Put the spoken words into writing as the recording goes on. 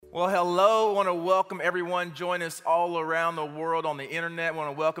Well, hello. I want to welcome everyone joining us all around the world on the internet. I want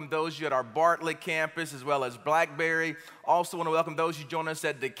to welcome those of you at our Bartlett campus as well as Blackberry. Also want to welcome those who join us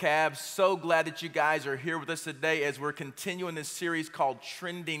at DeKalb. So glad that you guys are here with us today as we're continuing this series called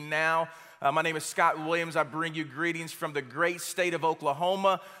Trending Now. My name is Scott Williams. I bring you greetings from the great state of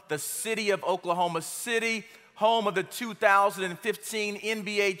Oklahoma, the city of Oklahoma City, home of the 2015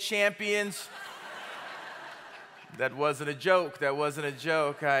 NBA champions. That wasn't a joke. That wasn't a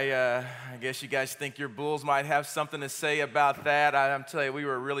joke. I guess you guys think your Bulls might have something to say about that. I'm telling you, we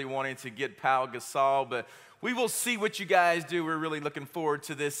were really wanting to get Pau Gasol, but we will see what you guys do. We're really looking forward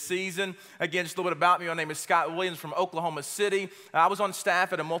to this season. Again, just a little bit about me. My name is Scott Williams from Oklahoma City. I was on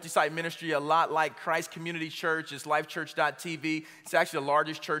staff at a multi-site ministry a lot like Christ Community Church. It's lifechurch.tv. It's actually the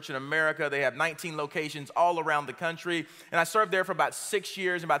largest church in America. They have 19 locations all around the country. And I served there for about 6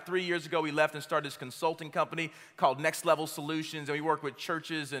 years. About 3 years ago, we left and started this consulting company called Next Level Solutions. And we work with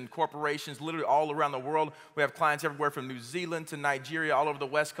churches and corporations literally all around the world. We have clients everywhere from New Zealand to Nigeria, all over the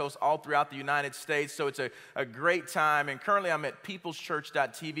West Coast, all throughout the United States. So it's a great time, and currently I'm at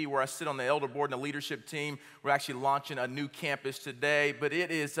peopleschurch.tv where I sit on the elder board and the leadership team. We're actually launching a new campus today, but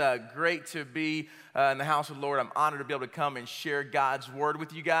it is great to be in the house of the Lord. I'm honored to be able to come and share God's word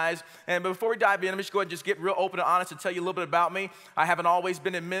with you guys. And before we dive in, let me just go ahead and just get real open and honest and tell you a little bit about me. I haven't always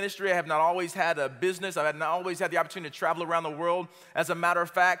been in ministry. I have not always had a business. I have not always had the opportunity to travel around the world. As a matter of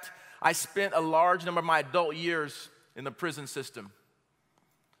fact, I spent a large number of my adult years in the prison system.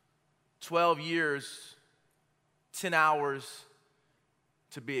 12 years 10 hours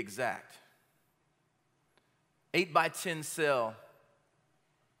to be exact. 8x10 cell,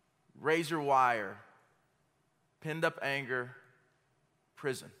 razor wire, pinned up anger,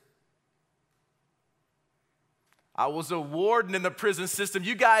 prison. I was a warden in the prison system.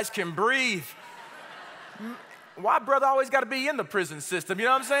 You guys can breathe. Why, brother, always got to be in the prison system? You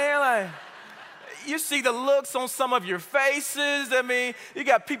know what I'm saying? You see the looks on some of your faces. I mean, you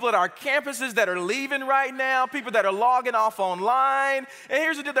got people at our campuses that are leaving right now, people that are logging off online. And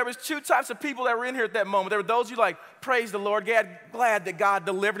here's the deal, there was two types of people that were in here at that moment. There were those who like, praise the Lord, glad that God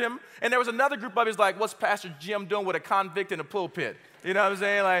delivered him. And there was another group of us like, what's Pastor Jim doing with a convict in a pulpit? You know what I'm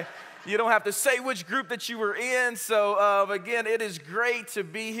saying? Like, you don't have to say which group that you were in. So, again, it is great to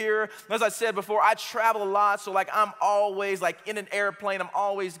be here. As I said before, I travel a lot. So, I'm always, in an airplane. I'm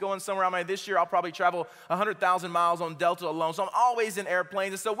always going somewhere. This year, I'll probably travel 100,000 miles on Delta alone. So, I'm always in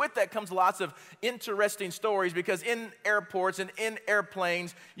airplanes. And so, with that comes lots of interesting stories because in airports and in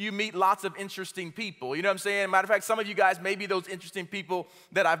airplanes, you meet lots of interesting people. You know what I'm saying? Matter of fact, some of you guys may be those interesting people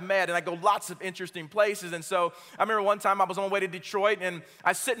that I've met. And I go lots of interesting places. And so, I remember one time I was on my way to Detroit, and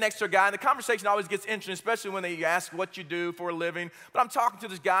I sit next to a guy, and the conversation always gets interesting, especially when they ask what you do for a living. But I'm talking to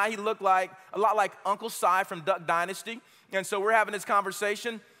this guy. He looked a lot like Uncle Si from Duck Dynasty. And so we're having this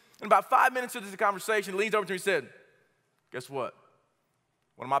conversation. And about 5 minutes into the conversation, he leans over to me and said, guess what?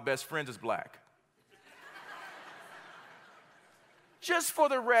 One of my best friends is black. Just for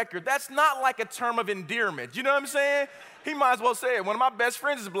the record, that's not like a term of endearment. You know what I'm saying? He might as well say it. One of my best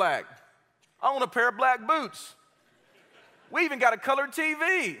friends is black. I own a pair of black boots. We even got a colored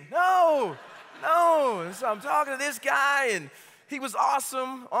TV. No. So I'm talking to this guy, and he was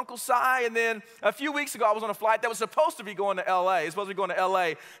awesome, Uncle Si. And then a few weeks ago, I was on a flight that was supposed to be going to L.A. It's supposed to be going to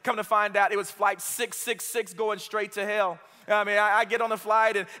L.A. Come to find out, it was flight 666 going straight to hell. I get on the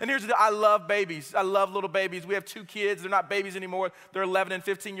flight, and here's the deal. I love babies. I love little babies. We have 2 kids. They're not babies anymore. They're 11 and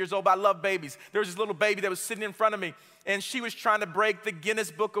 15 years old, but I love babies. There was this little baby that was sitting in front of me, and she was trying to break the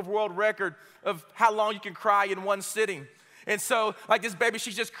Guinness Book of World Record of how long you can cry in one sitting. And so, this baby,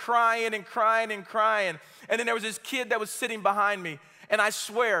 she's just crying and crying and crying. And then there was this kid that was sitting behind me. And I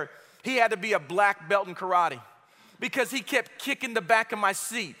swear, he had to be a black belt in karate because he kept kicking the back of my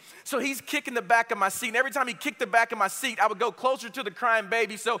seat. So he's kicking the back of my seat. And every time he kicked the back of my seat, I would go closer to the crying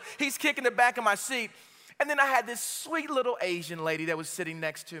baby. So he's kicking the back of my seat. And then I had this sweet little Asian lady that was sitting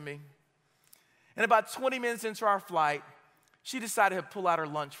next to me. And about 20 minutes into our flight, she decided to pull out her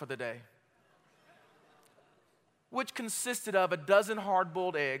lunch for the day, which consisted of a dozen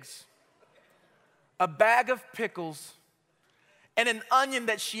hard-boiled eggs, a bag of pickles, and an onion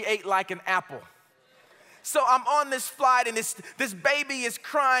that she ate like an apple. So I'm on this flight, and this baby is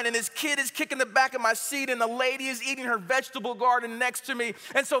crying, and this kid is kicking the back of my seat, and the lady is eating her vegetable garden next to me.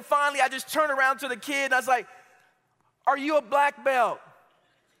 And so finally, I just turned around to the kid, and I was like, are you a black belt?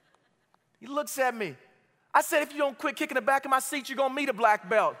 He looks at me. I said, if you don't quit kicking the back of my seat, you're going to meet a black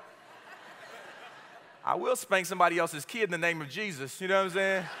belt. I will spank somebody else's kid in the name of Jesus, you know what I'm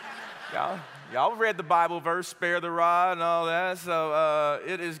saying? Y'all read the Bible verse, spare the rod and all that. So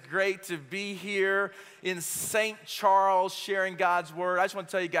it is great to be here in St. Charles sharing God's word. I just want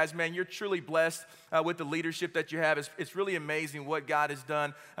to tell you guys, man, you're truly blessed with the leadership that you have. It's really amazing what God has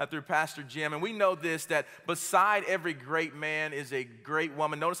done through Pastor Jim. And we know this, that beside every great man is a great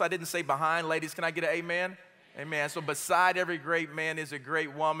woman. Notice I didn't say behind. Ladies, can I get an amen? Amen. So beside every great man is a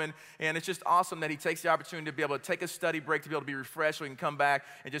great woman, and it's just awesome that he takes the opportunity to be able to take a study break, to be able to be refreshed so he can come back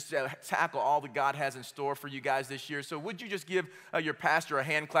and just tackle all that God has in store for you guys this year. So would you just give your pastor a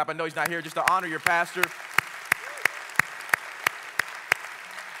hand clap? I know he's not here, just to honor your pastor.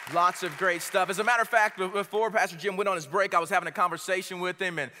 Lots of great stuff. As a matter of fact, before Pastor Jim went on his break, I was having a conversation with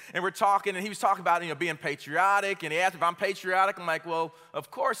him, and we're talking, and he was talking about being patriotic, and he asked if I'm patriotic. I'm like, well, of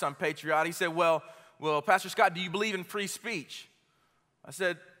course I'm patriotic. He said, well, Pastor Scott, do you believe in free speech? I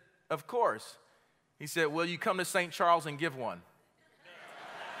said, of course. He said, will you come to St. Charles and give one?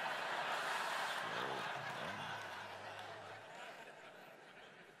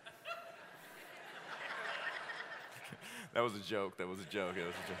 That was a joke.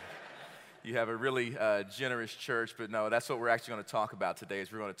 You have a really generous church, but no, that's what we're actually going to talk about today.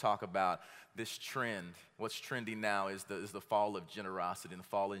 Is we're going to talk about this trend. What's trending now is the fall of generosity and the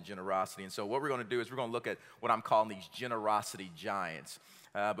fall in generosity. And so what we're going to do is we're going to look at what I'm calling these generosity giants.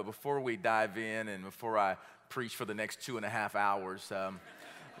 But before we dive in and before I preach for the next 2.5 hours,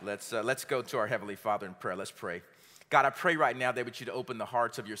 let's go to our Heavenly Father in prayer. Let's pray. God, I pray right now that would you to open the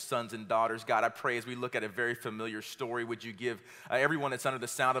hearts of your sons and daughters. God, I pray as we look at a very familiar story, would you give everyone that's under the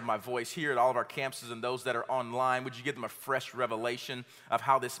sound of my voice here at all of our campuses and those that are online, would you give them a fresh revelation of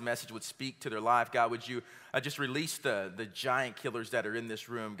how this message would speak to their life? God, would you just release the giant killers that are in this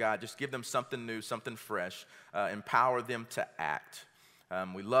room? God, just give them something new, something fresh. Empower them to act.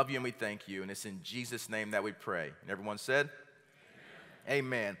 We love you and we thank you, and it's in Jesus' name that we pray. And everyone said?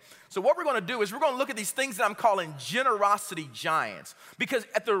 Amen. So what we're going to do is we're going to look at these things that I'm calling generosity giants. Because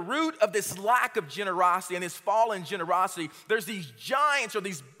at the root of this lack of generosity and this fall in generosity, there's these giants or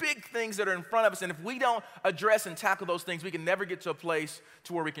these big things that are in front of us. And if we don't address and tackle those things, we can never get to a place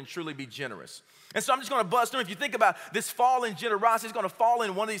to where we can truly be generous. And so I'm just going to buzz through. If you think about this fall in generosity, it's going to fall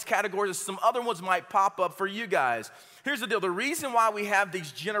in one of these categories. Some other ones might pop up for you guys. Here's the deal. The reason why we have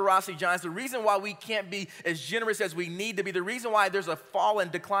these generosity giants, the reason why we can't be as generous as we need to be, the reason why there's a fall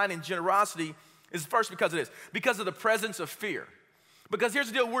and decline in generosity is first because of this, because of the presence of fear. Because here's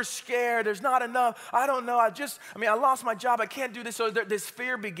the deal, we're scared, there's not enough, I don't know, I lost my job, I can't do this, so this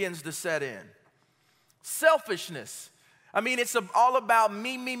fear begins to set in. Selfishness. It's all about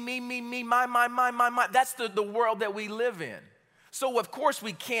me, my. That's the world that we live in. So of course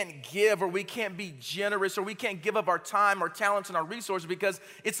we can't give or we can't be generous or we can't give up our time, our talents, and our resources because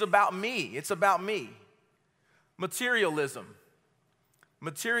it's about me. It's about me. Materialism,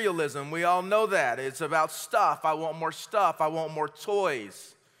 we all know that. It's about stuff. I want more stuff. I want more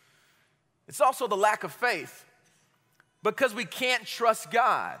toys. It's also the lack of faith because we can't trust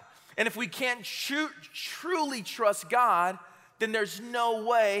God. And if we can't truly trust God, then there's no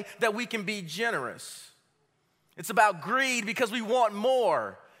way that we can be generous. It's about greed because we want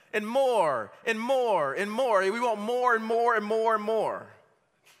more and more and more and more. We want more and more and more and more.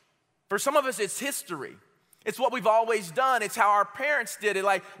 For some of us, it's history. It's what we've always done. It's how our parents did it.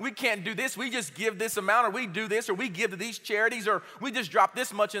 Like, we can't do this. We just give this amount, or we do this, or we give to these charities, or we just drop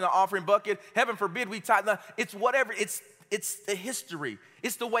this much in the offering bucket. Heaven forbid we tithe. It's whatever. It's the history.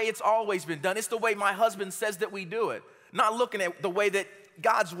 It's the way it's always been done. It's the way my husband says that we do it. Not looking at the way that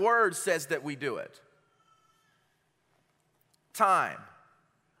God's word says that we do it. Time.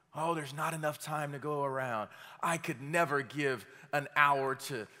 Oh, there's not enough time to go around. I could never give an hour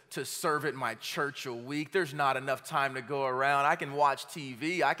to serve at my church a week. There's not enough time to go around. I can watch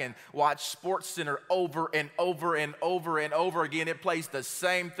TV. I can watch Sports Center over and over and over and over again. It plays the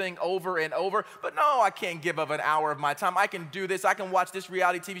same thing over and over. But no, I can't give up an hour of my time. I can do this. I can watch this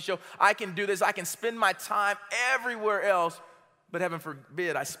reality TV show. I can do this. I can spend my time everywhere else. But heaven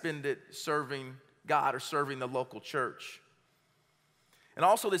forbid I spend it serving God or serving the local church. And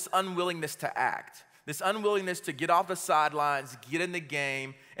also this unwillingness to act, this unwillingness to get off the sidelines, get in the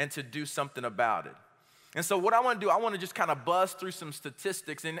game, and to do something about it. And so what I want to do, I want to just kind of buzz through some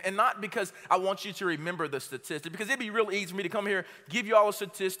statistics, and not because I want you to remember the statistics, because it'd be real easy for me to come here, give you all the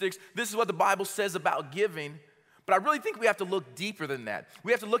statistics. This is what the Bible says about giving. But I really think we have to look deeper than that.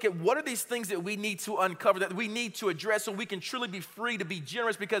 We have to look at what are these things that we need to uncover, that we need to address so we can truly be free to be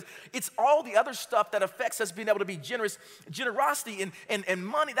generous, because it's all the other stuff that affects us being able to be generous. Generosity and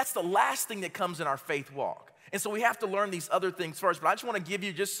money, that's the last thing that comes in our faith walk. And so we have to learn these other things first. But I just want to give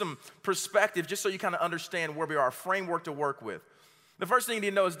you just some perspective just so you kind of understand where we are, a framework to work with. The first thing you need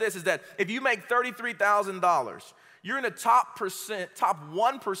to know is this, is that if you make $33,000, you're in the top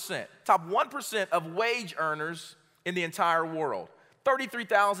 1% of wage earners in the entire world.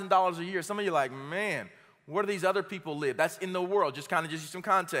 $33,000 a year. Some of you are like, man, where do these other people live? That's in the world, just kind of give you some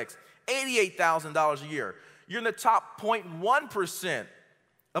context. $88,000 a year. You're in the top 0.1%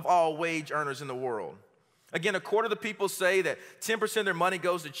 of all wage earners in the world. Again, a quarter of the people say that 10% of their money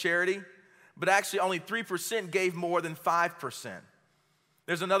goes to charity, but actually only 3% gave more than 5%.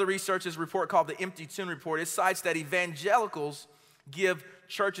 There's another researcher's report called the Empty Tomb Report. It cites that evangelicals give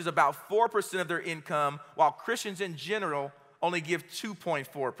churches about 4% of their income, while Christians in general only give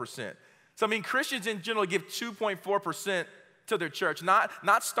 2.4%. So, Christians in general give 2.4% to their church,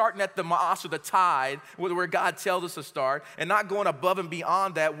 not starting at the mosque or the tithe, where God tells us to start, and not going above and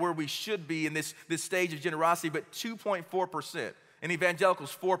beyond that where we should be in this stage of generosity, but 2.4%. And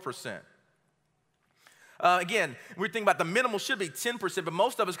evangelicals, 4%. Again, we're thinking about the minimal should be 10%, but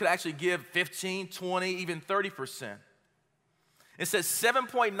most of us could actually give 15, 20, even 30%. It says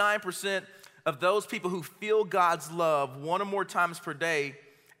 7.9% of those people who feel God's love one or more times per day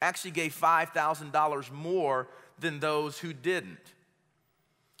actually gave $5,000 more than those who didn't.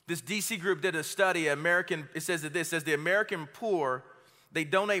 This DC group did a study, it says the American poor, they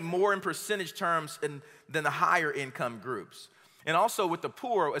donate more in percentage terms than the higher income groups. And also with the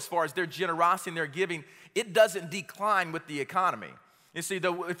poor, as far as their generosity and their giving, it doesn't decline with the economy. You see,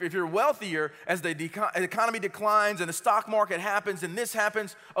 if you're wealthier, as the economy declines and the stock market happens and this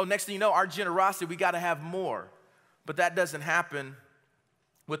happens, next thing you know, our generosity, we got to have more. But that doesn't happen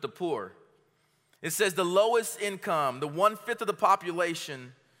with the poor. It says the lowest income, the 1/5 of the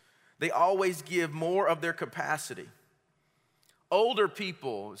population, they always give more of their capacity. Older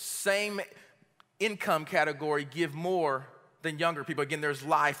people, same income category, give more than younger people. Again, there's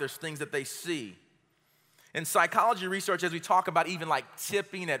life, there's things that they see. In psychology research, as we talk about even like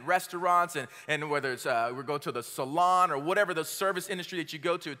tipping at restaurants and whether it's we go to the salon or whatever the service industry that you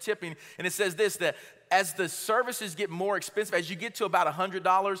go to, tipping, and it says this, that as the services get more expensive, as you get to about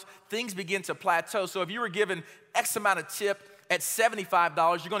 $100, things begin to plateau. So if you were given X amount of tip at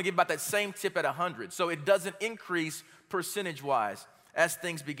 $75, you're going to give about that same tip at $100. So it doesn't increase percentage-wise as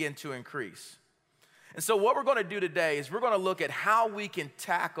things begin to increase. And so what we're going to do today is we're going to look at how we can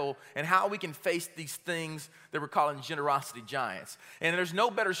tackle and how we can face these things that we're calling generosity giants. And there's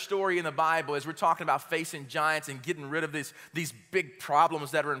no better story in the Bible as we're talking about facing giants and getting rid of these big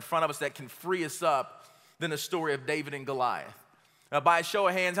problems that are in front of us that can free us up than the story of David and Goliath. By a show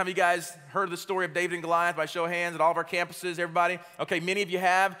of hands, how many of you guys heard of the story of David and Goliath? By a show of hands at all of our campuses, everybody? Okay, many of you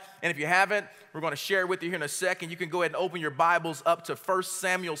have. And if you haven't, we're going to share it with you here in a second. You can go ahead and open your Bibles up to 1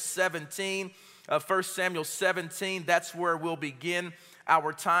 Samuel 17. 1 Samuel 17, that's where we'll begin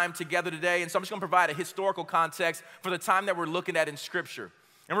our time together today. And so I'm just going to provide a historical context for the time that we're looking at in Scripture.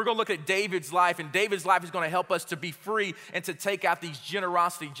 And we're going to look at David's life, and David's life is going to help us to be free and to take out these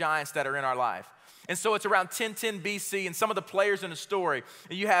generosity giants that are in our life. And so it's around 1010 BC, and some of the players in the story,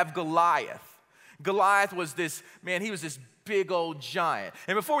 you have Goliath. Goliath was this, man, he was this big old giant.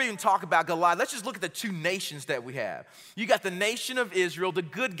 And before we even talk about Goliath, let's just look at the two nations that we have. You got the nation of Israel, the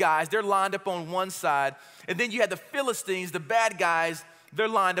good guys, they're lined up on one side. And then you had the Philistines, the bad guys, they're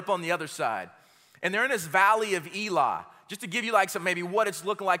lined up on the other side. And they're in this valley of Elah. Just to give you like some maybe what it's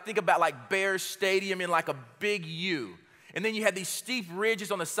looking like, think about like Bears Stadium in like a big U. And then you had these steep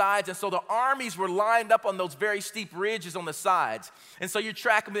ridges on the sides, and so the armies were lined up on those very steep ridges on the sides. And so you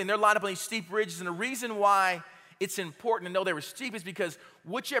track them, and they're lined up on these steep ridges. And the reason why it's important to know they were steep is because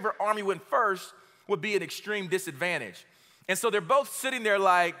whichever army went first would be an extreme disadvantage. And so they're both sitting there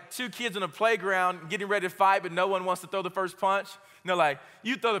like two kids on a playground getting ready to fight, but no one wants to throw the first punch. And they're like,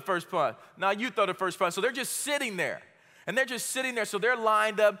 you throw the first punch. No, you throw the first punch. So they're just sitting there. And they're just sitting there. So they're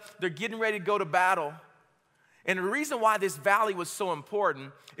lined up. They're getting ready to go to battle. And the reason why this valley was so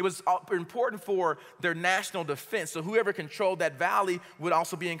important, it was important for their national defense. So whoever controlled that valley would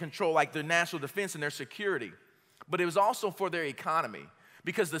also be in control, like their national defense and their security. But it was also for their economy,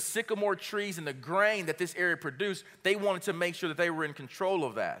 because the sycamore trees and the grain that this area produced, they wanted to make sure that they were in control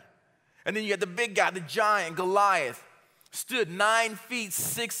of that. And then you had the big guy, the giant, Goliath, stood 9 feet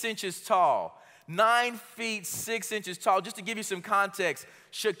 6 inches tall. 9 feet 6 inches tall. Just to give you some context,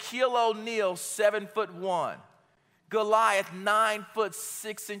 Shaquille O'Neal, 7'1". Goliath, 9 foot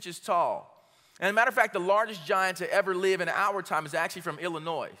 6 inches tall. And as a matter of fact, the largest giant to ever live in our time is actually from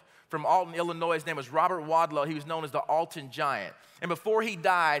Illinois. From Alton, Illinois. His name was Robert Wadlow. He was known as the Alton Giant. And before he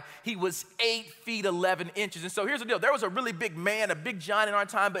died, he was 8 feet 11 inches. And so here's the deal. There was a really big man, a big giant in our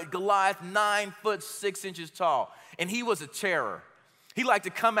time, but Goliath, 9 foot 6 inches tall. And he was a terror. He liked to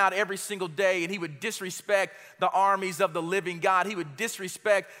come out every single day and he would disrespect the armies of the living God. He would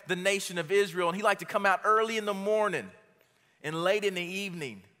disrespect the nation of Israel. And he liked to come out early in the morning and late in the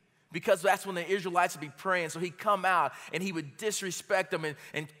evening because that's when the Israelites would be praying. So he'd come out and he would disrespect them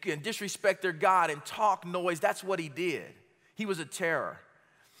and disrespect their God and talk noise. That's what he did. He was a terror.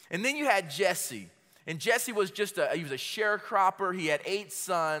 And then you had Jesse. And Jesse was he was a sharecropper. He had 8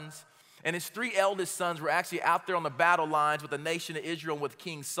 sons. And his 3 eldest sons were actually out there on the battle lines with the nation of Israel and with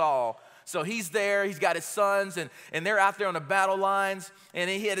King Saul. So he's there, he's got his sons, and they're out there on the battle lines.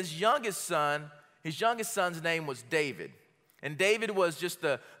 And he had his youngest son. His youngest son's name was David. And David was just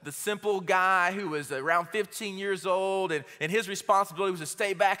the simple guy who was around 15 years old, and his responsibility was to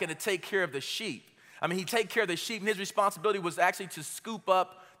stay back and to take care of the sheep. I mean, he'd take care of the sheep, and his responsibility was actually to scoop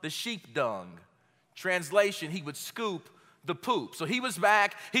up the sheep dung. Translation, he would scoop the poop. So he was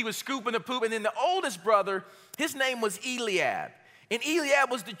back, he was scooping the poop, and then the oldest brother, his name was Eliab. And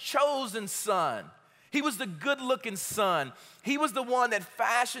Eliab was the chosen son. He was the good-looking son. He was the one that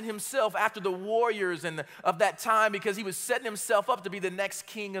fashioned himself after the warriors of that time because he was setting himself up to be the next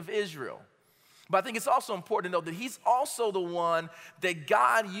king of Israel. But I think it's also important to know that he's also the one that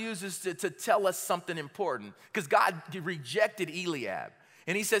God uses to tell us something important because God rejected Eliab.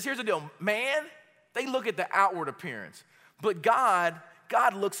 And he says, here's the deal, man, they look at the outward appearance. But God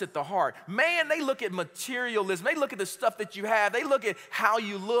looks at the heart. Man, they look at materialism. They look at the stuff that you have. They look at how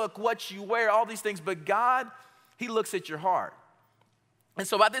you look, what you wear, all these things. But God, he looks at your heart. And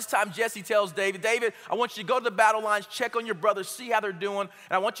so by this time, Jesse tells David, I want you to go to the battle lines, check on your brothers, see how they're doing.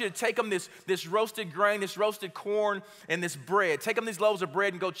 And I want you to take them this roasted grain, this roasted corn, and this bread. Take them these loaves of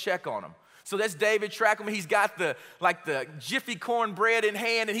bread and go check on them. So that's David tracking him. He's got the jiffy corn bread in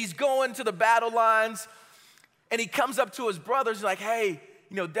hand, and he's going to the battle lines. And he comes up to his brothers and like, hey,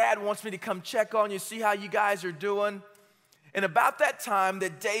 Dad wants me to come check on you, see how you guys are doing. And about that time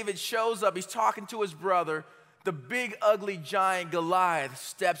that David shows up, he's talking to his brother, the big, ugly giant Goliath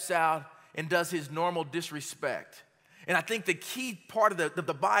steps out and does his normal disrespect. And I think the key part of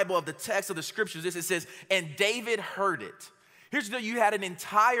the Bible, of the text of the scriptures is it says, and David heard it. Here's the deal, you had an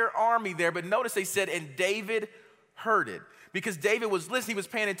entire army there, but notice they said, and David heard it. Because David was listening, he was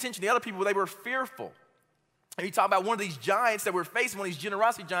paying attention. The other people, they were fearful. And you talk about one of these giants that we're facing, one of these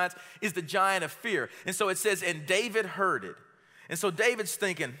generosity giants, is the giant of fear. And so it says, and David heard it. And so David's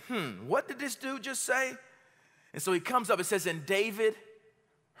thinking, what did this dude just say? And so he comes up, it says, and David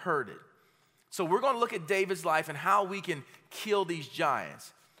heard it. So we're going to look at David's life and how we can kill these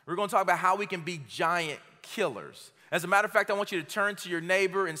giants. We're going to talk about how we can be giant killers. As a matter of fact, I want you to turn to your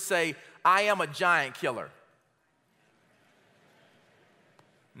neighbor and say, I am a giant killer.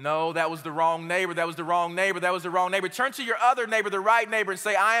 No, that was the wrong neighbor. That was the wrong neighbor. That was the wrong neighbor. Turn to your other neighbor, the right neighbor, and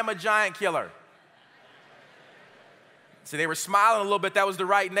say, I am a giant killer. See, they were smiling a little bit. That was the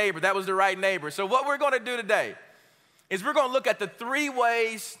right neighbor. That was the right neighbor. So what we're going to do today is we're going to look at the 3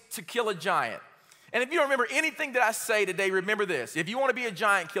 ways to kill a giant. And if you don't remember anything that I say today, remember this. If you want to be a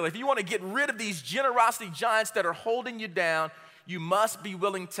giant killer, if you want to get rid of these generosity giants that are holding you down, you must be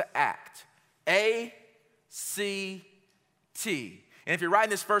willing to act. A, C, T. And if you're writing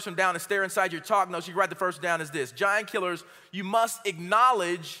this first one down and stare inside your talk notes, you write the first down as this. Giant killers, you must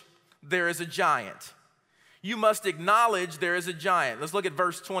acknowledge there is a giant. You must acknowledge there is a giant. Let's look at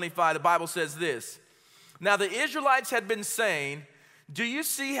verse 25. The Bible says this. Now the Israelites had been saying, do you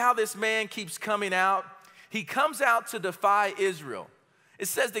see how this man keeps coming out? He comes out to defy Israel. It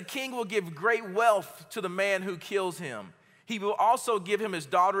says the king will give great wealth to the man who kills him. He will also give him his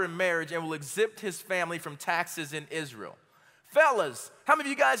daughter in marriage and will exempt his family from taxes in Israel. Fellas, how many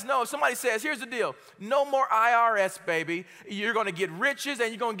of you guys know if somebody says, here's the deal, no more IRS, baby. You're going to get riches and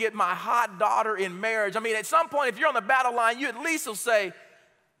you're going to get my hot daughter in marriage. I mean, at some point, if you're on the battle line, you at least will say,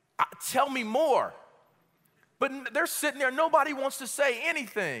 tell me more. But they're sitting there, nobody wants to say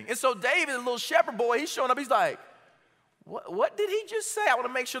anything. And so David, the little shepherd boy, he's showing up, he's like, what did he just say? I want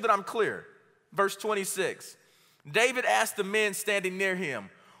to make sure that I'm clear. Verse 26, David asked the men standing near him,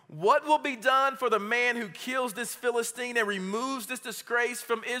 what will be done for the man who kills this Philistine and removes this disgrace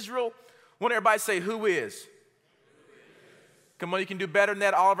from Israel? Won't everybody say, who is? Come on, you can do better than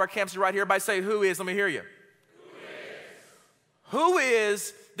that. All of our campuses right here. Everybody say, who is? Let me hear you. Who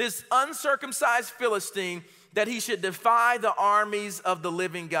is this uncircumcised Philistine that he should defy the armies of the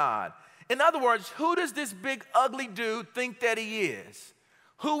living God? In other words, who does this big ugly dude think that he is?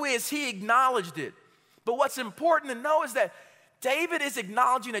 Who is? He acknowledged it. But what's important to know is that David is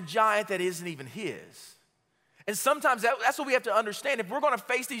acknowledging a giant that isn't even his. And sometimes that's what we have to understand. If we're going to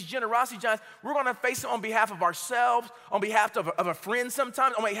face these generosity giants, we're going to face them on behalf of ourselves, on behalf of a friend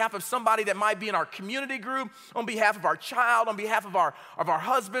sometimes, on behalf of somebody that might be in our community group, on behalf of our child, on behalf of our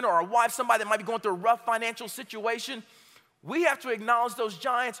husband or our wife, somebody that might be going through a rough financial situation. We have to acknowledge those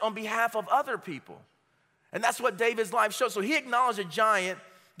giants on behalf of other people. And that's what David's life shows. So he acknowledged a giant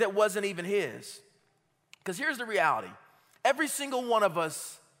that wasn't even his. Because here's the reality. Every single one of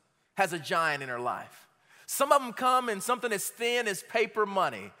us has a giant in our life. Some of them come in something as thin as paper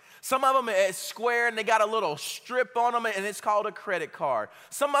money. Some of them is square and they got a little strip on them and it's called a credit card.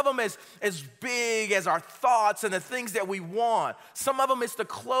 Some of them is as big as our thoughts and the things that we want. Some of them is the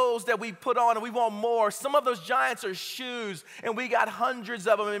clothes that we put on and we want more. Some of those giants are shoes and we got hundreds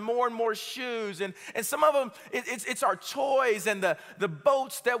of them and more shoes. And some of them, it's our toys and the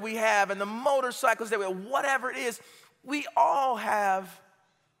boats that we have and the motorcycles that we have, whatever it is. We all have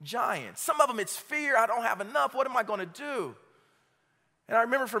giants. Some of them it's fear. I don't have enough. What am I going to do? And I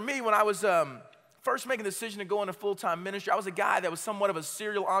remember for me when I was first making the decision to go into full-time ministry, I was a guy that was somewhat of a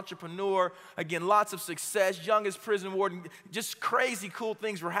serial entrepreneur. Again, lots of success, youngest prison warden, just crazy cool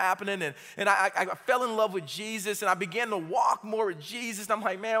things were happening. And I fell in love with Jesus and I began to walk more with Jesus. And I'm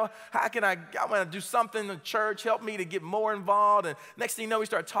like, man, how can I want to do something in the church, help me to get more involved. And next thing you know, we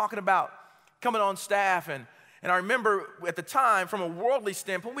started talking about coming on staff. And I remember at the time, from a worldly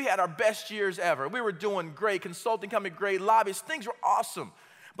standpoint, we had our best years ever. We were doing great, consulting company, great lobbyists. Things were awesome.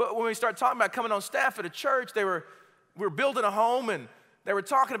 But when we started talking about coming on staff at a church, we were building a home, and they were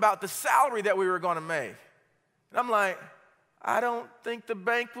talking about the salary that we were going to make. And I'm like, I don't think the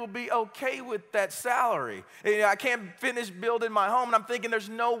bank will be okay with that salary. And, I can't finish building my home, and I'm thinking there's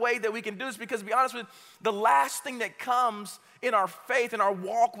no way that we can do this because, to be honest with you, the last thing that comes in our faith and our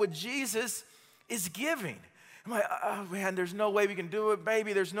walk with Jesus is giving. I'm like, oh man, there's no way we can do it,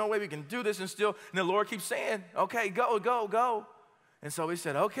 baby. There's no way we can do this. And the Lord keeps saying, okay, go. And so we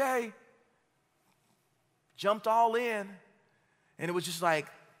said, okay. Jumped all in. And it was just like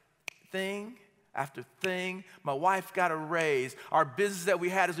thing after thing. My wife got a raise. Our business that we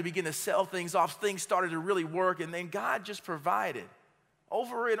had as we began to sell things off, things started to really work. And then God just provided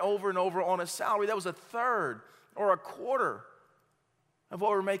over and over and over on a salary that was a third or a quarter of what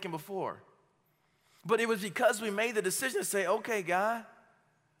we were making before. But it was because we made the decision to say, okay, God,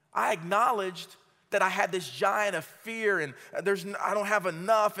 I acknowledged that I had this giant of fear and I don't have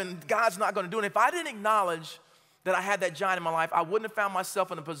enough and God's not going to do it. If I didn't acknowledge that I had that giant in my life, I wouldn't have found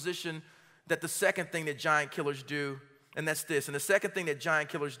myself in a position that the second thing that giant killers do, and that's this. And the second thing that giant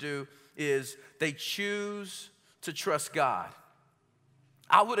killers do is they choose to trust God.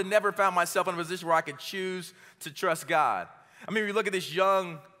 I would have never found myself in a position where I could choose to trust God. I mean, we look at this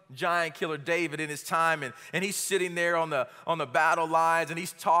young giant killer David in his time, and he's sitting there on the battle lines, and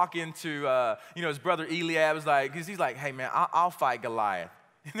he's talking to his brother Eliab. Is like, because he's like, hey man, I'll fight Goliath.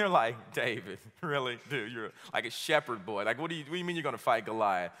 And they're like, David, really, dude, you're like a shepherd boy. Like, what do you mean you're gonna fight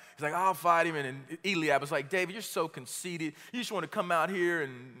Goliath? He's like, I'll fight him. And Eliab was like, David, you're so conceited. You just want to come out here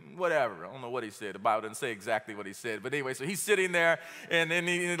and whatever. I don't know what he said. The Bible doesn't say exactly what he said. But anyway, so he's sitting there, and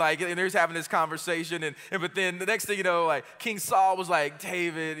they're just having this conversation. But then the next thing you know, like King Saul was like,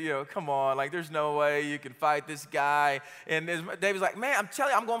 David, come on, like there's no way you can fight this guy. And David's like, man, I'm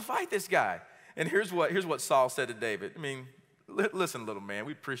telling you, I'm gonna fight this guy. And here's what Saul said to David. I mean, listen, little man,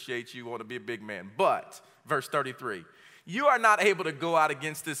 we appreciate you want to be a big man. But, verse 33, you are not able to go out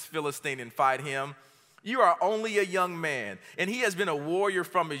against this Philistine and fight him. You are only a young man, and he has been a warrior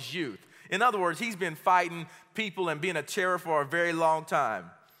from his youth. In other words, he's been fighting people and being a terror for a very long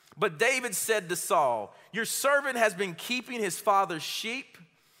time. But David said to Saul, your servant has been keeping his father's sheep.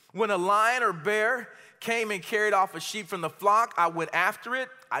 When a lion or bear came and carried off a sheep from the flock, I went after it,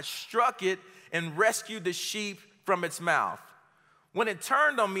 I struck it, and rescued the sheep from its mouth. When it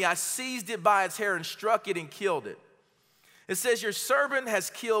turned on me, I seized it by its hair and struck it and killed it. It says, your servant has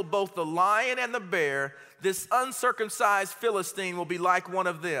killed both the lion and the bear. This uncircumcised Philistine will be like one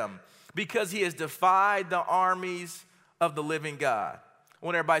of them because he has defied the armies of the living God. I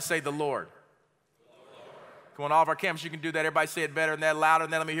want everybody to say the Lord. Come on, all of our camps, you can do that. Everybody say it better than that, louder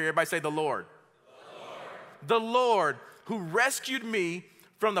than that. Let me hear everybody say the Lord. The Lord who rescued me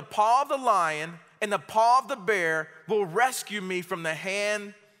from the paw of the lion and the paw of the bear will rescue me from the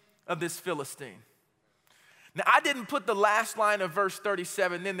hand of this Philistine. Now, I didn't put the last line of verse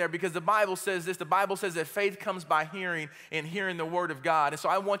 37 in there because the Bible says this. The Bible says that faith comes by hearing and hearing the word of God. And so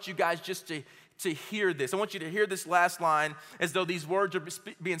I want you guys just to hear this. I want you to hear this last line as though these words are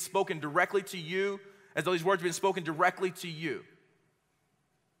being spoken directly to you, as though these words are being spoken directly to you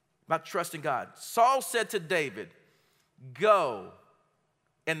about trusting God. Saul said to David, go,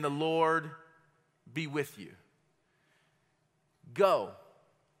 and the Lord be with you. Go,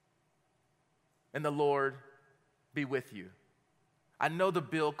 and the Lord be with you. I know the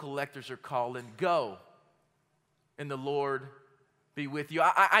bill collectors are calling. Go, and the Lord be with you.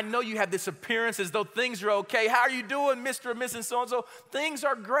 I know you have this appearance as though things are okay. How are you doing, Mr. or Mrs. So-and-so? Things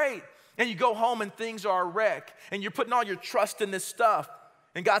are great. And you go home and things are a wreck. And you're putting all your trust in this stuff.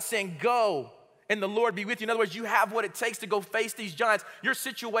 And God's saying, go, and the Lord be with you. In other words, you have what it takes to go face these giants. Your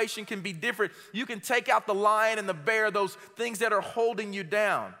situation can be different. You can take out the lion and the bear, those things that are holding you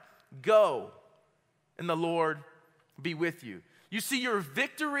down. Go, and the Lord be with you. You see, your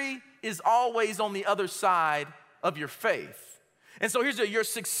victory is always on the other side of your faith. And so your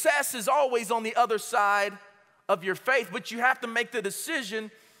success is always on the other side of your faith, but you have to make the decision.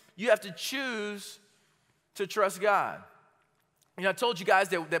 You have to choose to trust God. You know, I told you guys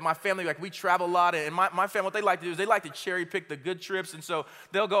that my family, like we travel a lot, and my family, what they like to do is they like to cherry pick the good trips, and so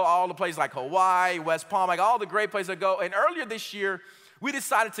they'll go all the places like Hawaii, West Palm, like all the great places to go. And earlier this year, we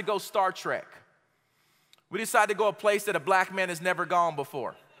decided to go Star Trek. We decided to go a place that a black man has never gone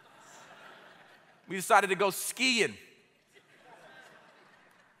before. We decided to go skiing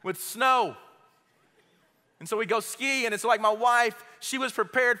with snow. And so we go skiing, and so like my wife, she was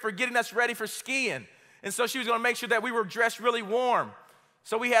prepared for getting us ready for skiing. And so she was gonna make sure that we were dressed really warm.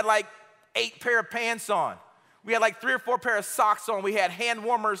 So we had like 8 pair of pants on. We had like 3 or 4 pair of socks on. We had hand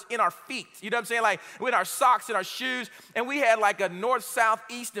warmers in our feet. You know what I'm saying? Like we had our socks in our shoes, and we had like a north, south,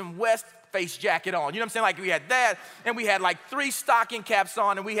 east, and west face jacket on. You know what I'm saying? Like we had that, and we had like 3 stocking caps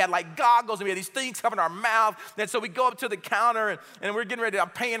on, and we had like goggles, and we had these things covering our mouth. And so we go up to the counter, and we're getting ready. I'm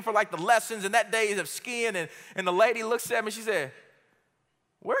paying for like the lessons, and that day is of skiing, and the lady looks at me, she said,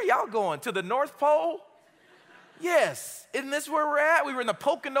 "Where are y'all going? To the North Pole?" Yes, isn't this where we're at? We were in the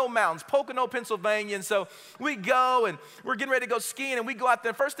Pocono Mountains, Pocono, Pennsylvania, and so we go, and we're getting ready to go skiing, and we go out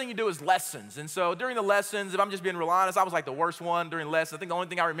there. First thing you do is lessons, and so during the lessons, if I'm just being real honest, I was like the worst one during lessons. I think the only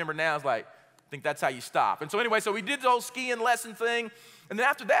thing I remember now is like, I think that's how you stop. And so anyway, so we did the whole skiing lesson thing, and then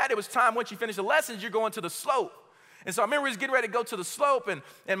after that, it was time, once you finish the lessons, you're going to the slope. And so I remember we was getting ready to go to the slope,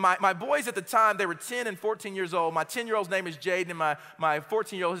 and my boys at the time, they were 10 and 14 years old. My 10-year-old's name is Jaden, and my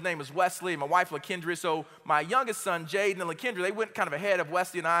 14-year-old, his name is Wesley, and my wife, LaKendra. So my youngest son, Jaden, and LaKendra, they went kind of ahead of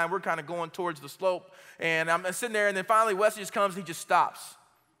Wesley and I, and we're kind of going towards the slope. And I'm sitting there, and then finally Wesley just comes, and he just stops.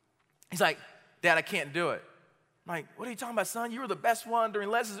 He's like, "Dad, I can't do it." I'm like, "What are you talking about, son? You were the best one during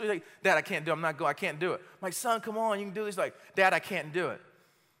lessons." He's like, "Dad, I can't do it. I can't do it." I'm like, "Son, come on, you can do this." He's like, "Dad, I can't do it."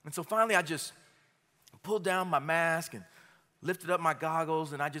 And so finally I just pulled down my mask and lifted up my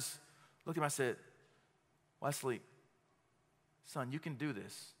goggles, and I just looked at him. I said, "Wesley, son, you can do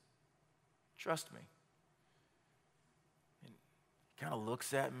this. Trust me." And he kind of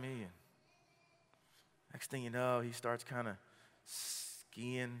looks at me, and next thing you know, he starts kind of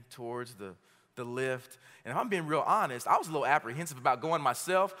skiing towards the lift. And if I'm being real honest, I was a little apprehensive about going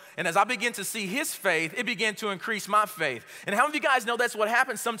myself. And as I began to see his faith, it began to increase my faith. And how many of you guys know that's what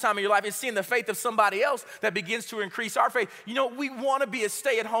happens sometime in your life? It's seeing the faith of somebody else that begins to increase our faith. You know, we want to be a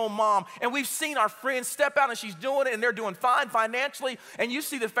stay-at-home mom, and we've seen our friends step out, and she's doing it, and they're doing fine financially, and you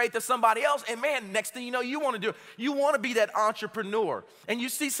see the faith of somebody else, and man, next thing you know, you want to do it. You want to be that entrepreneur, and you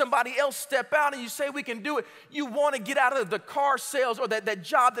see somebody else step out, and you say, "We can do it." You want to get out of the car sales or that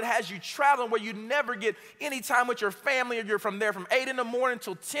job that has you traveling where you never get any time with your family, or you're from 8 in the morning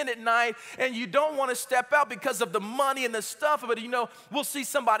till 10 at night, and you don't want to step out because of the money and the stuff. But you know, we'll see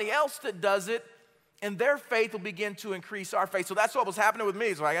somebody else that does it, and their faith will begin to increase our faith. So that's what was happening with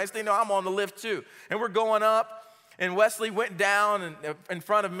me. So I guess, you know, I'm on the lift too, and we're going up, and Wesley went down in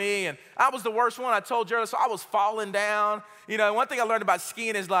front of me, and I was the worst one. I told Gerald, so I was falling down. You know, one thing I learned about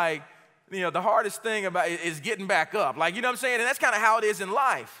skiing is like, you know, the hardest thing about it is getting back up. Like, you know what I'm saying? And that's kind of how it is in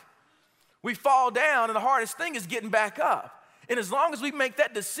life. We fall down, and the hardest thing is getting back up. And as long as we make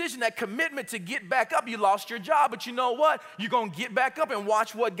that decision, that commitment to get back up, you lost your job, but you know what? You're going to get back up and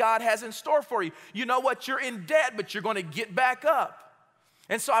watch what God has in store for you. You know what? You're in debt, but you're going to get back up.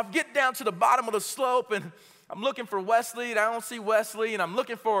 And so I get down to the bottom of the slope, and I'm looking for Wesley, and I don't see Wesley, and I'm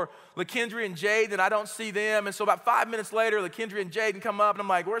looking for LaKendra and Jade, and I don't see them. And so about 5 minutes later, LaKendra and Jade come up, and I'm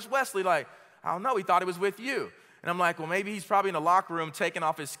like, "Where's Wesley?" Like, "I don't know. He thought he was with you." And I'm like, "Well, maybe he's probably in the locker room taking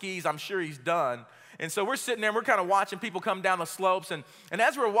off his skis. I'm sure he's done." And so we're sitting there, and we're kind of watching people come down the slopes. And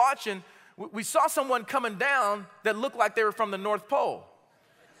as we're watching, we saw someone coming down that looked like they were from the North Pole.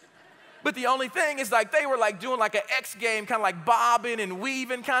 But the only thing is, like, they were like doing like an X game, kind of like bobbing and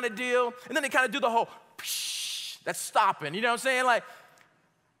weaving kind of deal. And then they kind of do the whole psh, that's stopping, you know what I'm saying? Like,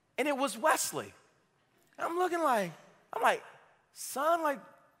 and it was Wesley. And I'm looking like, "Son, like,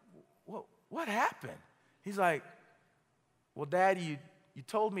 what happened?" He's like, "Well, Dad, you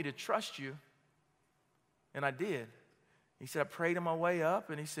told me to trust you, and I did." He said, I prayed on my way up,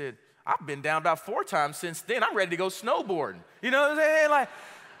 and he said, I've been down about 4 times since then. I'm ready to go snowboarding. You know what I'm saying?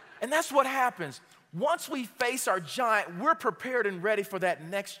 And that's what happens. Once we face our giant, we're prepared and ready for that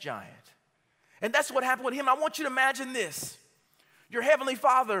next giant. And that's what happened with him. I want you to imagine this. Your heavenly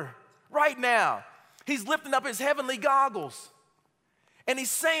Father, right now, he's lifting up his heavenly goggles, and he's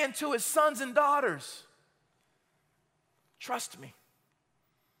saying to his sons and daughters, trust me.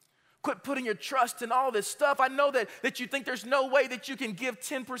 Quit putting your trust in all this stuff. I know that you think there's no way that you can give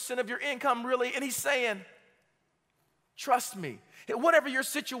 10% of your income, really. And he's saying, trust me. Whatever your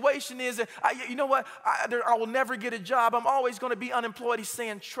situation is, you know what? I will never get a job. I'm always going to be unemployed. He's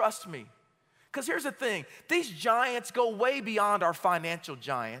saying, trust me. Because here's the thing. These giants go way beyond our financial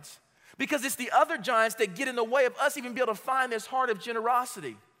giants, because it's the other giants that get in the way of us even be able to find this heart of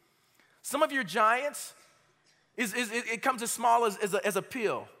generosity. Some of your giants, it comes as small as a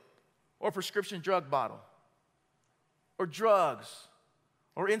pill, or a prescription drug bottle, or drugs,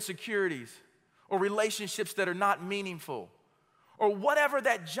 or insecurities, or relationships that are not meaningful, or whatever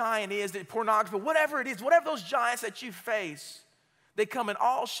that giant is, that pornography, whatever it is, whatever those giants that you face, they come in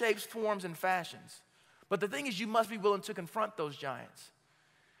all shapes, forms, and fashions. But the thing is, you must be willing to confront those giants.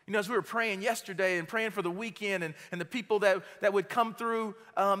 You know, as we were praying yesterday and praying for the weekend, and the people that would come through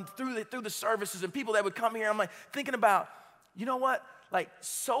the services, and people that would come here, I'm like thinking about, you know what? Like,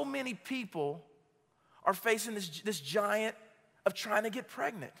 so many people are facing this giant of trying to get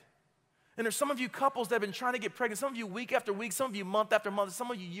pregnant. And there's some of you couples that have been trying to get pregnant, some of you week after week, some of you month after month,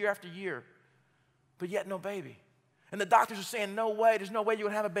 some of you year after year, but yet no baby. And the doctors are saying, no way, there's no way you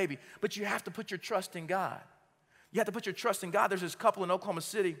would have a baby. But you have to put your trust in God. You have to put your trust in God. There's this couple in Oklahoma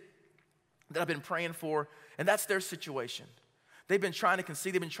City that I've been praying for, and that's their situation. They've been trying to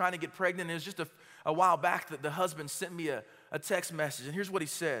conceive, they've been trying to get pregnant, and it was just a while back that the husband sent me a text message, and here's what he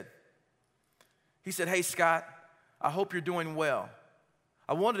said. He said, hey, Scott, I hope you're doing well.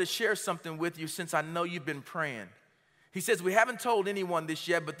 I wanted to share something with you since I know you've been praying. He says, we haven't told anyone this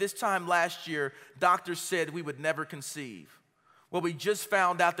yet, but this time last year, doctors said we would never conceive. Well, we just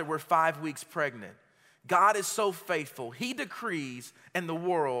found out that we're 5 weeks pregnant. God is so faithful. He decrees, and the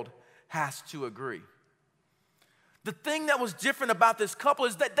world has to agree. The thing that was different about this couple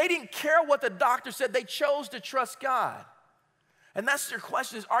is that they didn't care what the doctor said. They chose to trust God. And that's their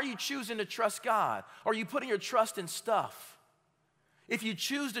question is, are you choosing to trust God? Or are you putting your trust in stuff? If you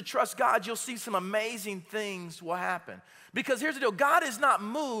choose to trust God, you'll see some amazing things will happen. Because here's the deal. God is not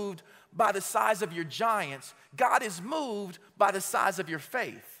moved by the size of your giants. God is moved by the size of your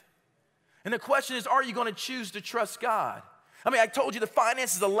faith. And the question is, are you going to choose to trust God? I mean, I told you the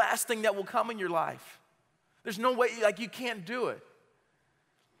finance is the last thing that will come in your life. There's no way, you can't do it.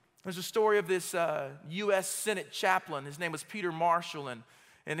 There's a story of this U.S. Senate chaplain. His name was Peter Marshall, and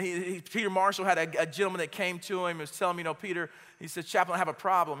Peter Marshall had a gentleman that came to him and was telling him, Peter, he said, Chaplain, I have a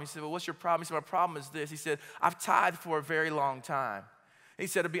problem. He said, well, what's your problem? He said, my problem is this. He said, I've tithed for a very long time. He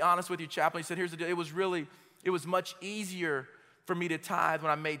said, to be honest with you, Chaplain, he said, here's the deal. It was much easier for me to tithe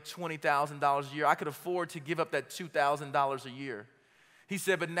when I made $20,000 a year. I could afford to give up that $2,000 a year. He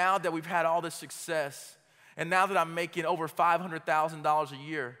said, but now that we've had all this success, and now that I'm making over $500,000 a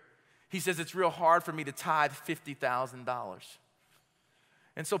year, he says it's real hard for me to tithe $50,000.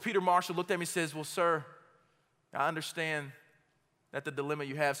 And so Peter Marshall looked at me and says, well, sir, I understand that the dilemma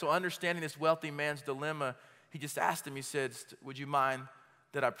you have. So understanding this wealthy man's dilemma, he just asked him, he said, would you mind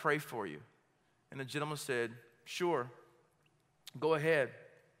that I pray for you? And the gentleman said, sure, go ahead.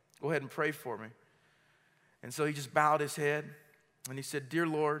 Go ahead and pray for me. And so he just bowed his head and he said, dear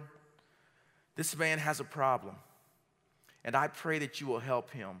Lord, this man has a problem, and I pray that you will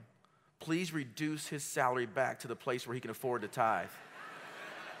help him. Please reduce his salary back to the place where he can afford to tithe.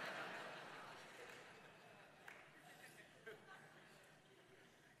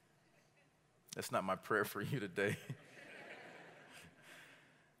 That's not my prayer for you today.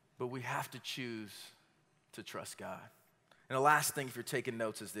 But we have to choose to trust God. And the last thing, if you're taking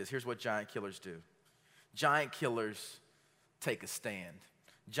notes, is this. Here's what giant killers do. Giant killers take a stand.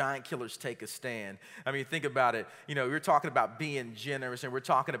 Giant killers take a stand. I mean, think about it. You know, we're talking about being generous, and we're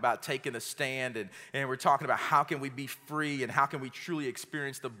talking about taking a stand, and we're talking about how can we be free and how can we truly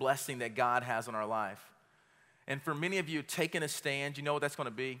experience the blessing that God has on our life. And for many of you, taking a stand, you know what that's going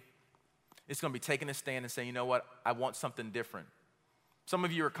to be? It's going to be taking a stand and saying, you know what, I want something different. Some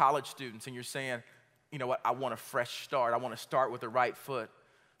of you are college students, and you're saying, you know what, I want a fresh start. I want to start with the right foot.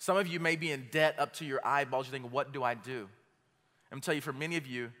 Some of you may be in debt up to your eyeballs. You're thinking, what do I do? I'm going to tell you, for many of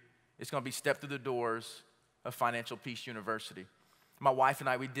you, it's going to be step through the doors of Financial Peace University. My wife and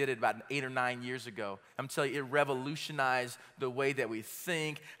I, we did it about 8 or 9 years ago. I'm telling you, it revolutionized the way that we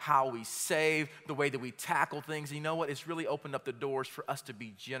think, how we save, the way that we tackle things. And you know what? It's really opened up the doors for us to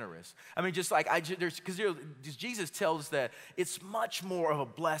be generous. I mean, just like, because Jesus tells us that it's much more of a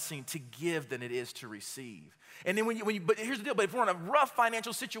blessing to give than it is to receive. And then but here's the deal, but if we're in a rough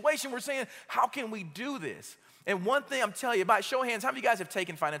financial situation, we're saying, how can we do this? And one thing I'm telling you, by show of hands, how many of you guys have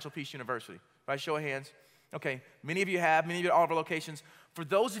taken Financial Peace University? By show of hands. Okay, many of you have, many of you at all of our locations. For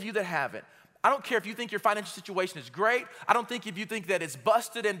those of you that haven't, I don't care if you think your financial situation is great. I don't think if you think that it's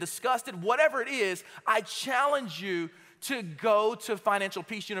busted and disgusted, whatever it is, I challenge you to go to Financial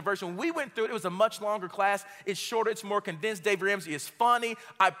Peace University. When we went through it, it was a much longer class. It's shorter, it's more condensed. Dave Ramsey is funny.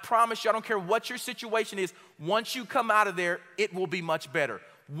 I promise you, I don't care what your situation is. Once you come out of there, it will be much better.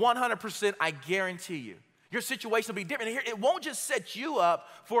 100%, I guarantee you. Your situation will be different. And here, it won't just set you up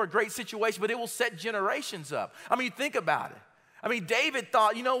for a great situation, but it will set generations up. I mean, think about it. I mean, David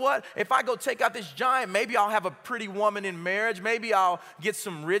thought, you know what? If I go take out this giant, maybe I'll have a pretty woman in marriage. Maybe I'll get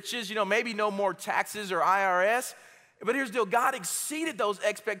some riches. You know, maybe no more taxes or IRS. But here's the deal. God exceeded those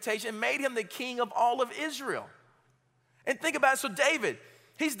expectations and made him the king of all of Israel. And think about it. So David,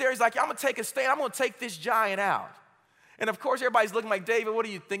 he's there. He's like, I'm going to take a stand. I'm going to take this giant out. And of course, everybody's looking like, David, what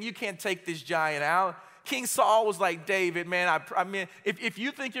do you think? You can't take this giant out. King Saul was like, David, man, I mean, if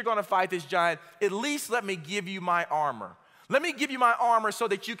you think you're going to fight this giant, at least let me give you my armor. Let me give you my armor so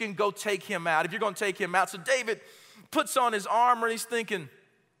that you can go take him out, if you're going to take him out. So David puts on his armor, and he's thinking,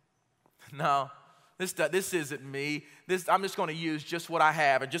 no, this isn't me. I'm just going to use just what I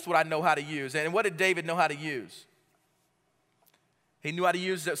have and just what I know how to use. And what did David know how to use? He knew how to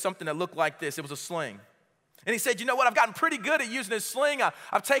use something that looked like this. It was a sling. And he said, you know what, I've gotten pretty good at using this sling.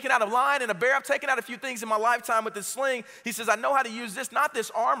 I've taken out a lion and a bear. I've taken out a few things in my lifetime with this sling. He says, I know how to use this, not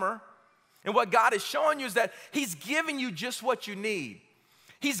this armor. And what God is showing you is that he's giving you just what you need.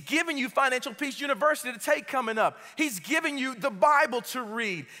 He's giving you Financial Peace University to take coming up. He's giving you the Bible to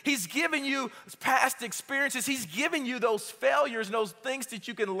read. He's giving you past experiences. He's giving you those failures and those things that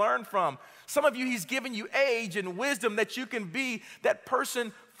you can learn from. Some of you, he's giving you age and wisdom that you can be that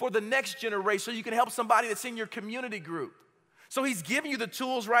person for the next generation, so you can help somebody that's in your community group. So he's giving you the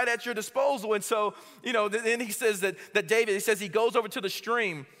tools right at your disposal. And so, you know, then he says that David, he says he goes over to the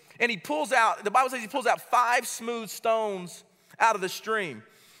stream and he pulls out, the Bible says he pulls out 5 smooth stones out of the stream.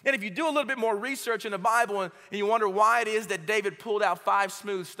 And if you do a little bit more research in the Bible and you wonder why it is that David pulled out 5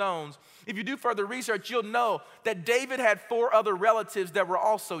 smooth stones, if you do further research, you'll know that David had 4 other relatives that were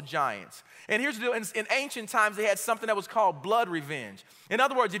also giants. And here's the deal, in ancient times, they had something that was called blood revenge. In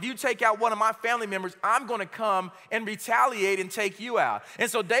other words, if you take out one of my family members, I'm going to come and retaliate and take you out. And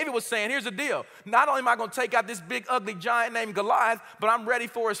so David was saying, here's the deal. Not only am I going to take out this big, ugly giant named Goliath, but I'm ready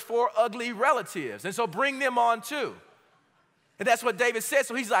for his 4 ugly relatives. And so bring them on too. And that's what David said.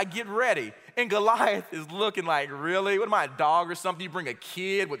 So he's like, get ready. And Goliath is looking like, really? What am I, a dog or something? You bring a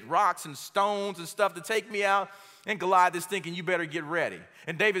kid with rocks and stones and stuff to take me out? And Goliath is thinking, you better get ready.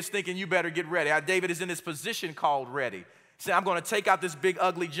 And David's thinking, you better get ready. David is in this position called ready. He said, I'm going to take out this big,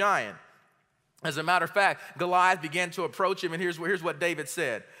 ugly giant. As a matter of fact, Goliath began to approach him, and here's what David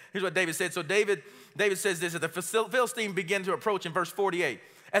said. Here's what David said. So David says this, that the Philistine began to approach in verse 48.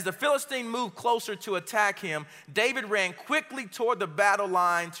 As the Philistine moved closer to attack him, David ran quickly toward the battle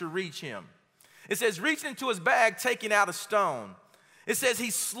line to reach him. It says, reaching into his bag, taking out a stone. It says he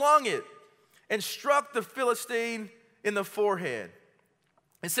slung it and struck the Philistine in the forehead.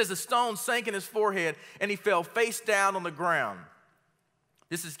 It says the stone sank in his forehead and he fell face down on the ground.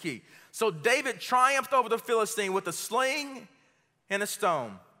 This is key. So David triumphed over the Philistine with a sling and a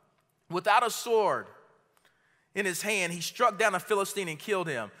stone. Without a sword in his hand, he struck down a Philistine and killed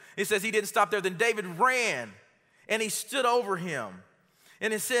him. It says he didn't stop there. Then David ran and he stood over him.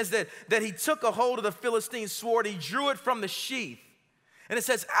 And it says that he took a hold of the Philistine's sword. He drew it from the sheath. And it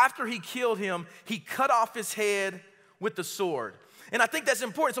says after he killed him, he cut off his head with the sword. And I think that's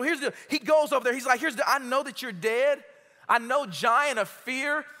important. So he goes over there. He's like, I know that you're dead. I know giant of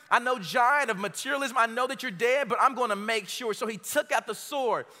fear. I know giant of materialism. I know that you're dead, but I'm going to make sure. So he took out the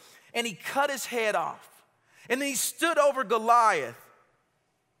sword and he cut his head off. And then he stood over Goliath.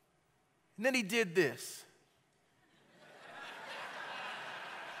 And then he did this.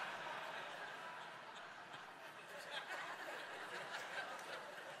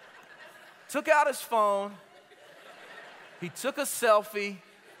 Took out his phone. He took a selfie.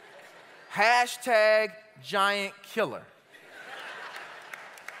 Hashtag giant killer.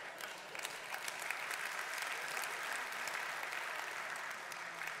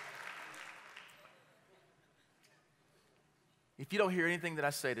 If you don't hear anything that I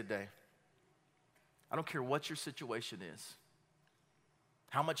say today, I don't care what your situation is.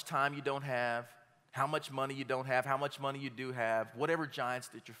 how much time you don't have, how much money you don't have, how much money you do have, whatever giants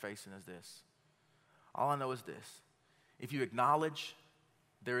that you're facing is this. All I know is this. If you acknowledge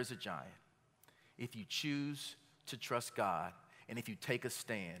there is a giant, if you choose to trust God, and if you take a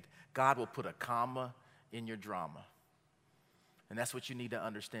stand, God will put a comma in your drama. And that's what you need to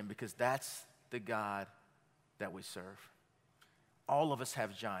understand, because that's the God that we serve. All of us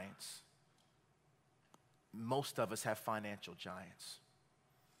have giants. Most of us have financial giants.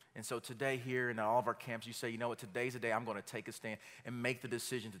 And so today here in all of our camps, you say, you know what, today's the day I'm going to take a stand and make the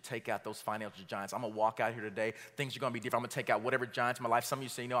decision to take out those financial giants. I'm going to walk out here today. Things are going to be different. I'm going to take out whatever giants in my life. Some of you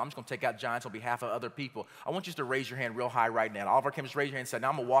say, you know, I'm just going to take out giants on behalf of other people. I want you to raise your hand real high right now. All of our camps, raise your hand and say,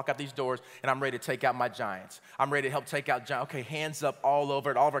 now I'm going to walk out these doors and I'm ready to take out my giants. I'm ready to help take out giants. Okay, hands up all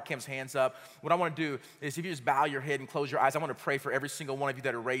over it. All of our camps, hands up. What I want to do is if you just bow your head and close your eyes, I want to pray for every single one of you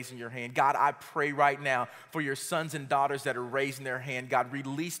that are raising your hand. God, I pray right now for your sons and daughters that are raising their hand. God,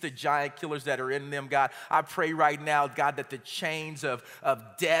 release the giant killers that are in them, God. I pray right now, God, that the chains of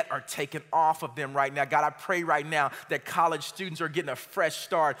debt are taken off of them right now. God, I pray right now that college students are getting a fresh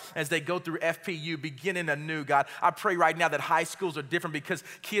start as they go through FPU, beginning anew, God. I pray right now that high schools are different because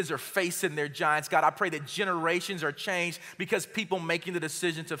kids are facing their giants. God, I pray that generations are changed because people making the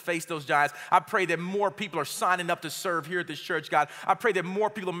decision to face those giants. I pray that more people are signing up to serve here at this church, God. I pray that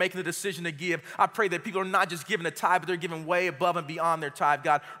more people are making the decision to give. I pray that people are not just giving a tithe, but they're giving way above and beyond their tithe,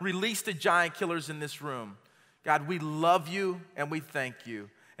 God. Release the giant killers in this room. God, we love you and we thank you.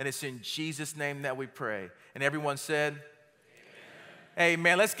 And it's in Jesus' name that we pray. And everyone said, amen.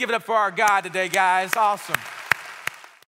 Amen. Let's give it up for our God today, guys. Awesome.